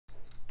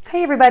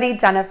Hey everybody,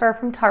 Jennifer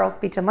from Tarle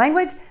Speech and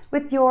Language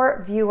with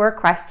your viewer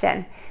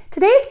question.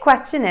 Today's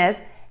question is,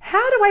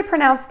 how do I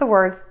pronounce the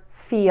words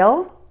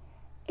feel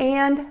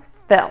and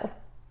fill?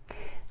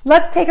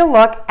 Let's take a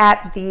look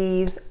at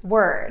these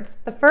words.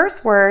 The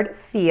first word,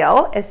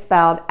 feel, is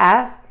spelled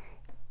F-E-E-L,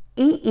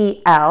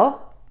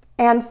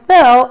 and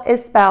fill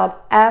is spelled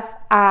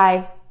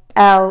F-I-L-L.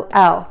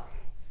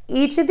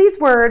 Each of these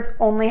words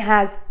only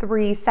has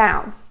 3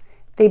 sounds.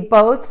 They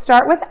both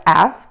start with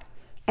F,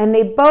 and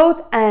they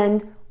both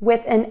end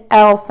with an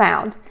L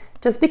sound.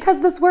 Just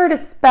because this word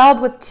is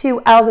spelled with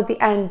 2 L's at the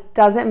end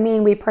doesn't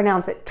mean we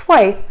pronounce it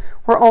twice.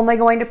 We're only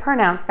going to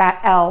pronounce that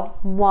L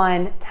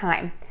one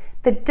time.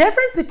 The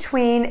difference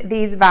between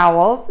these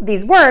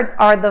words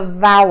are the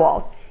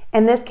vowels.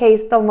 In this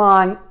case, the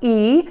long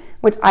E,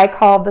 which I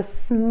call the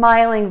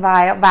smiling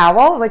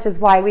vowel, which is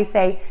why we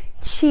say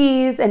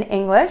cheese in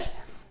English,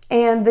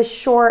 and the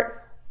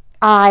short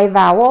I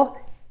vowel,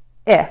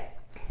 I.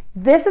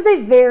 This is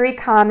a very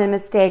common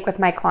mistake with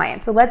my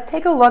clients. So let's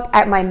take a look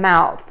at my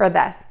mouth for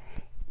this.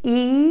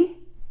 E,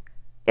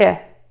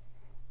 I,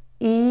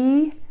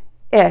 E,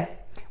 I.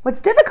 What's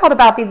difficult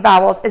about these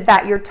vowels is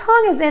that your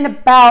tongue is in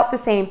about the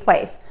same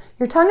place.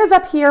 Your tongue is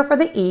up here for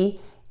the E,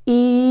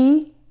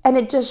 and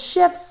it just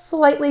shifts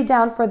slightly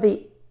down for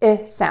the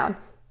I sound.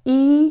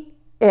 E,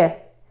 I,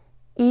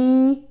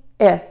 E,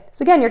 I.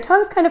 So again, your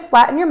tongue's kind of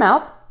flat in your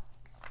mouth,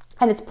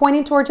 and it's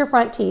pointing towards your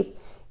front teeth.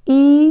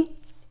 E,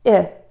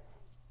 I.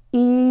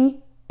 E,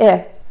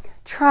 I.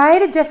 Try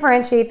to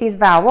differentiate these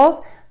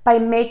vowels by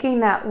making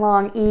that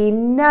long E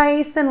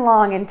nice and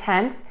long and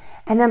tense,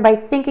 and then by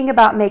thinking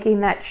about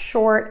making that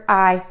short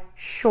I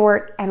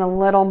short and a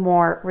little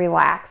more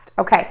relaxed.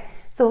 Okay,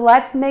 so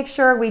let's make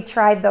sure we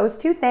tried those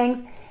 2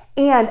 things.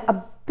 And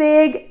a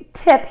big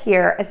tip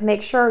here is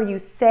make sure you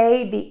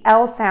say the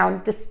L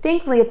sound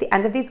distinctly at the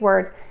end of these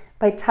words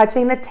by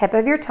touching the tip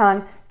of your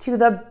tongue to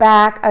the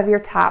back of your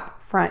top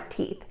front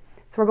teeth.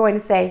 So we're going to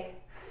say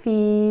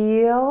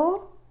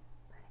feel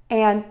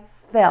and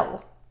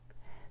fill.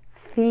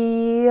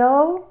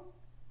 Feel,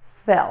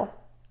 fill.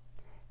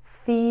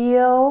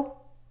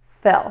 Feel,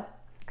 fill.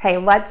 Okay,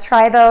 let's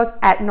try those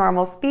at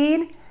normal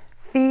speed.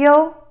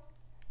 Feel,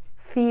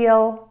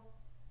 feel,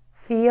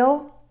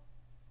 feel,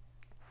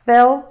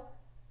 fill,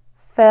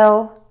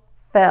 fill,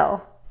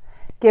 fill.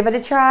 Give it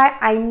a try.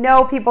 I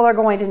know people are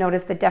going to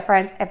notice the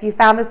difference. If you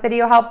found this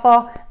video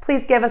helpful,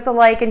 please give us a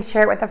like and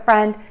share it with a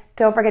friend.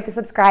 Don't forget to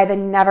subscribe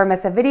and never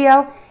miss a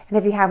video. And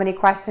if you have any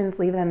questions,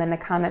 leave them in the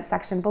comment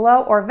section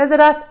below or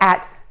visit us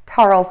at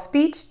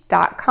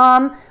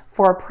tarlespeech.com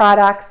for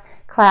products,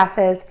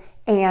 classes,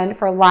 and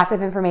for lots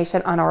of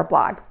information on our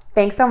blog.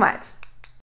 Thanks so much.